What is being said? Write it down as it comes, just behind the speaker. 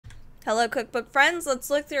Hello cookbook friends, let's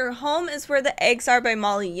look through Home is Where the Eggs Are by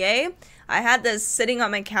Molly Yeh. I had this sitting on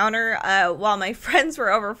my counter while my friends were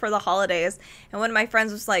over for the holidays, and one of my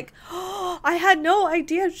friends was like, "Oh, I had no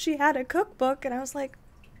idea she had a cookbook," and I was like,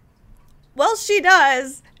 well, she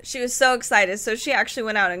does. She was so excited, so she actually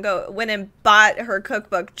went and bought her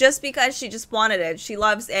cookbook just because she just wanted it. She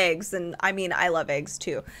loves eggs, and I mean, I love eggs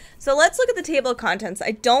too. So let's look at the table of contents. I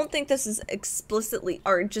don't think this is explicitly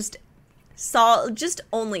or just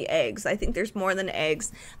only eggs. I think there's more than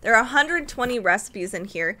eggs. There are 120 recipes in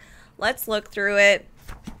here. Let's look through it.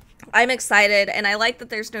 I'm excited, and I like that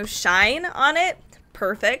there's no shine on it.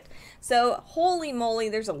 Perfect. So holy moly,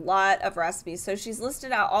 there's a lot of recipes. So she's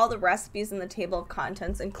listed out all the recipes in the table of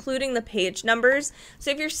contents, including the page numbers. So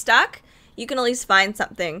if you're stuck, you can at least find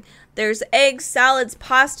something. There's eggs, salads,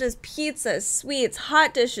 pastas, pizzas, sweets,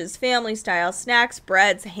 hot dishes, family style, snacks,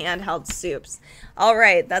 breads, handheld soups. All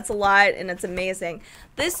right, that's a lot, and it's amazing.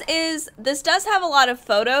 This does have a lot of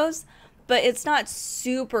photos, but it's not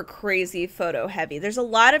super crazy photo heavy. There's a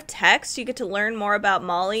lot of text. You get to learn more about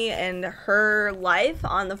Molly and her life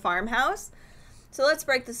on the farmhouse. So let's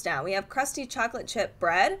break this down. We have crusty chocolate chip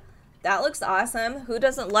bread. That looks awesome. Who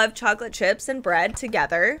doesn't love chocolate chips and bread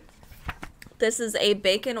together? This is a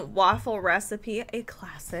bacon waffle recipe, a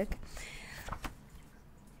classic.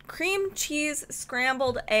 Cream cheese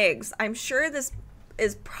scrambled eggs. I'm sure this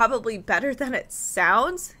is probably better than it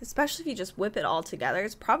sounds, especially if you just whip it all together.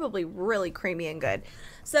 It's probably really creamy and good.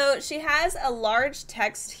 So she has a large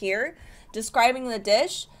text here describing the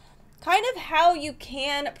dish, kind of how you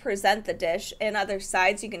can present the dish and other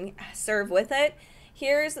sides you can serve with it.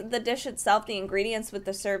 Here's the dish itself, the ingredients with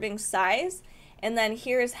the serving size, and then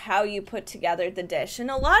here's how you put together the dish. And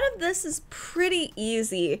a lot of this is pretty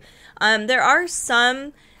easy. There are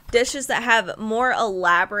some dishes that have more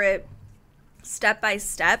elaborate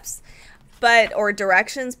step-by-steps or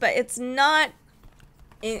directions, but it's not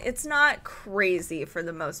crazy for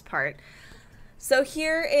the most part. So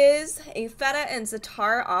here is a feta and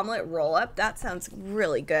za'atar omelet roll-up. That sounds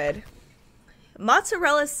really good.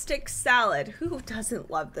 Mozzarella stick salad. Who doesn't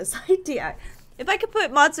love this idea? If I could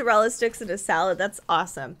put mozzarella sticks in a salad, that's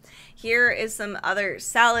awesome. Here is some other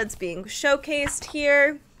salads being showcased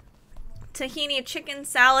here. Tahini chicken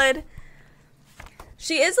salad.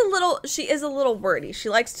 She is a little wordy. She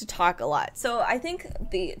likes to talk a lot. So I think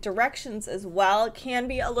the directions as well can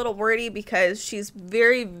be a little wordy because she's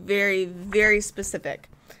very, very, very specific.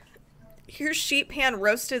 Here's sheet pan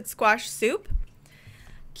roasted squash soup.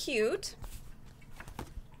 Cute.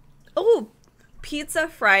 Oh, Pizza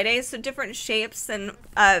Friday. So different shapes and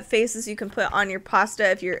faces you can put on your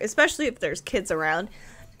pasta especially if there's kids around.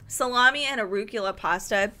 Salami and arugula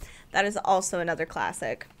pasta. That is also another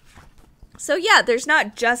classic. So yeah, there's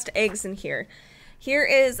not just eggs in here. Here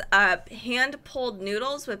is hand-pulled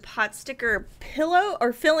noodles with pot sticker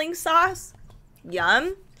filling sauce.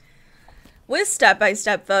 Yum. With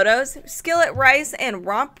step-by-step photos. Skillet rice and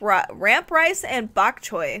ramp rice and bok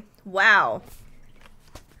choy. Wow.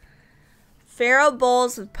 Farro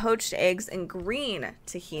bowls with poached eggs and green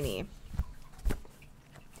tahini.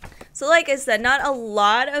 So like I said, not a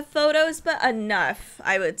lot of photos, but enough,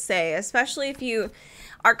 I would say, especially if you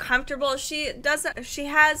are comfortable. She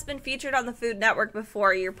has been featured on the Food Network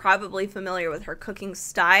before. You're probably familiar with her cooking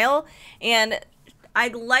style, and I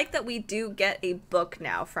like that we do get a book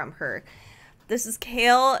now from her. This is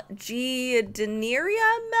kale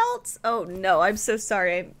giardineria melts. Oh no, I'm so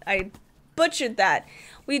sorry. I butchered that.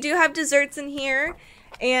 We do have desserts in here,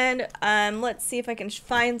 and let's see if I can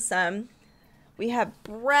find some. We have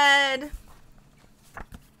bread. I'm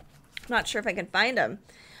not sure if I can find them.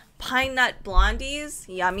 Pine nut blondies,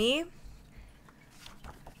 yummy.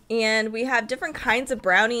 And we have different kinds of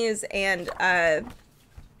brownies and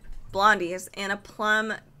blondies, and a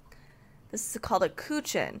plum. This is called a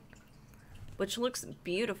kuchen, which looks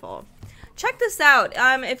beautiful. Check this out.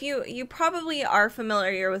 If you probably are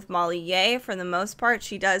familiar with Molly Yeh for the most part.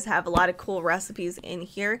 She does have a lot of cool recipes in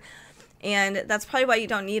here. And that's probably why you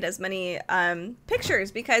don't need as many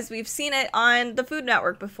pictures, because we've seen it on the Food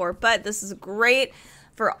Network before. But this is great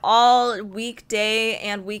for all weekday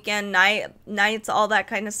and weekend nights, all that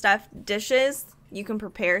kind of stuff, dishes you can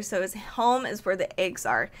prepare. So Home is Where the Eggs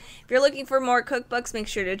Are. If you're looking for more cookbooks, make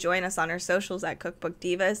sure to join us on our socials at Cookbook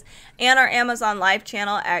Divas and our Amazon Live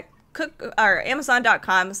channel at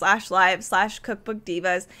Amazon.com/live/Cookbook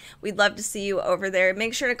Divas. We'd love to see you over there.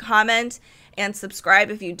 Make sure to comment and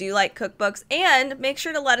subscribe if you do like cookbooks, and make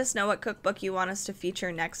sure to let us know what cookbook you want us to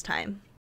feature next time.